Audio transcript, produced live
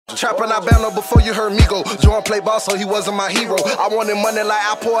Trapping I band before you heard me go. Join play ball, so he wasn't my hero. I wanted money like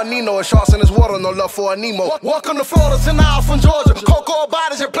I pour a Nino, and sharks in his water, no love for a Nemo. Welcome to Florida, 10 hours from Georgia. Cocoa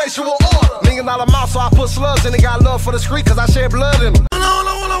bodies in place you will order. $1 million mouth, so I put slugs in it. Got love for the street, cause I shed blood in them.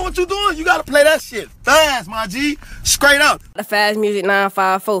 Hold on, what you doing? You gotta play that shit fast, my G. Straight up. The fast music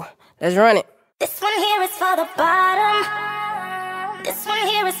 954. Let's run it. This one here is for the bottom. This one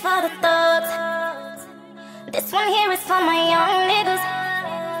here is for the thugs. This one here is for my young niggas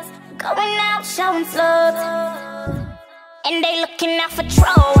going out showing slugs, and they looking out for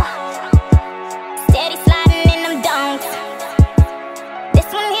trouble. Steady sliding in them dunks.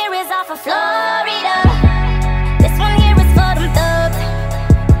 This one here is off of Florida. This one here is for them thugs.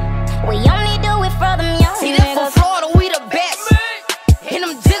 We only do it for them young See, niggas. this for Florida, we the best. And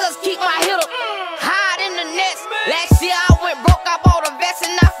them jiggers keep my hitter hide in the nest. Last year I went broke, I bought a vest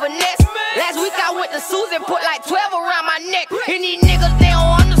and I finesse. Last week I went to Susan, put like 12 around my neck. And these niggas, they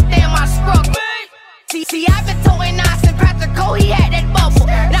don't understand my struggle. See, I been toting Nas and Patrick Cole, he had that bubble.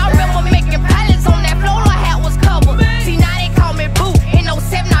 Now I remember making pallets on that floor, my hat was covered. See, now they call me Boo. In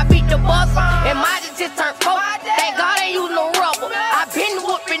 07 I beat the bus, and mine just turned 4. Thank God I ain't use no rubber. I been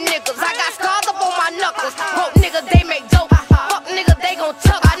whooping niggas, I got scars up on my knuckles. Hope niggas, they make jokes. Fuck niggas, they gon'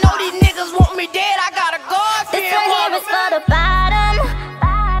 chuck. I know these niggas want me dead, I got a guard. This one here is for the bottom.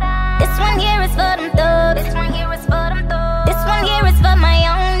 This one here is for them thugs. This one here is for them thugs. This one here is for my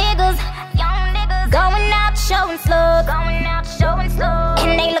young niggas going out showing slugs,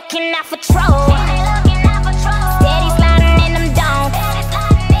 and they looking out for trouble. Steady sliding in them donks.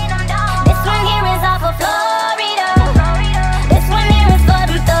 This one here is off of Florida. This one here is for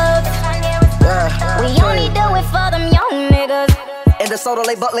them thugs. We only do it for them young niggas. In the soda,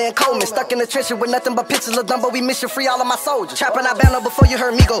 lay Butler and Coleman. Stuck in the trenches with nothing but pictures of dumb, but we mission free all of my soldiers. Trapping I band before you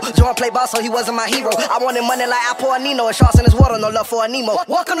heard me go. Join play ball, so he wasn't my hero. I wanted money like I pour a Nino, and sharks in his water, no love for a Nemo.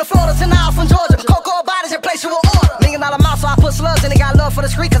 Welcome to Florida, 10 hours from Georgia. Cocoa bodies in place you will order. $1 million mouth, so I put slugs in it. Got love for the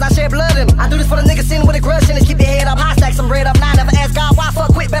street, cause I shed blood in them. I do this for the niggas sitting with a grudge in it. Keep your head up high, stack some bread up now. Never ask God why, fuck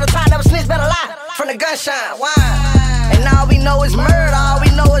quit, better try, never snitch, better lie. From the gunshine, why? And all we know is murder, all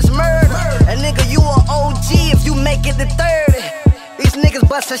we know is murder. And nigga, you a OG if you make it to 30. These niggas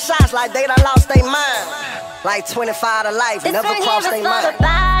bustin' shots like they done lost their mind. Like 25 to life, This never one crossed here is their for mind. the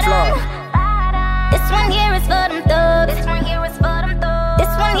bottom. Florida. This one here is for them thugs. This one here is for them thugs.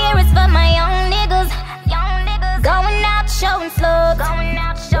 This one here is for my young niggas going out showing slugs,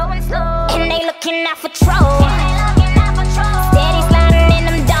 and they looking out for trouble. Steady sliding in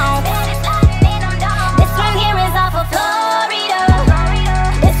them donks. This one here is off of Florida.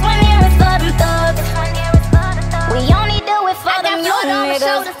 This one here is for them thugs. We only do it for them young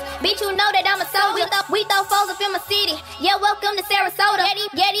niggas. Bitch, you know that I'm a soldier. We throw foes up in my city. Yeah, welcome to Sarasota.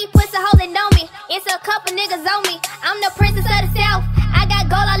 Yeah, these pussy hoes that know me. It's a couple niggas on me. I'm the princess of the South. I got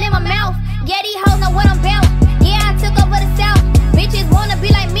gold all in my mouth. Yeah, these hoes know what I'm about. Yeah, I took over the South. Bitches wanna be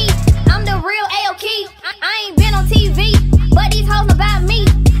like me. I'm the real AyoKee. I ain't been on TV, but these hoes know about me.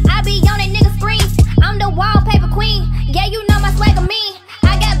 I be on that nigga screens. I'm the wallpaper queen. Yeah, you know my swagger mean.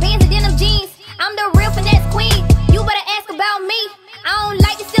 I got bands and denim jeans. I'm the real finesse queen. You better ask about me. I don't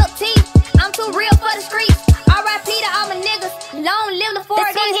like the silk tee. I'm too real for the streets. R.I.P. to all my niggas. Long live the 40s.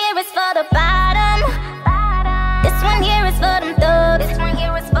 This one here is for the bottom. This one here is for them thugs. This one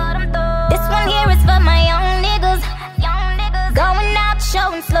here is for them thugs. This one here is for my young niggas going out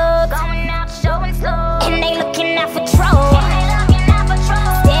showing slugs, and they looking out for trouble.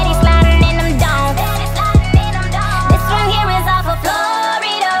 Steady sliding in them donks. This one here is off of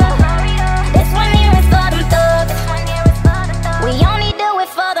Florida. This one here is for them thugs. We only do it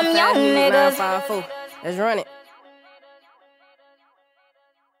for them young niggas. 954. Let's run it.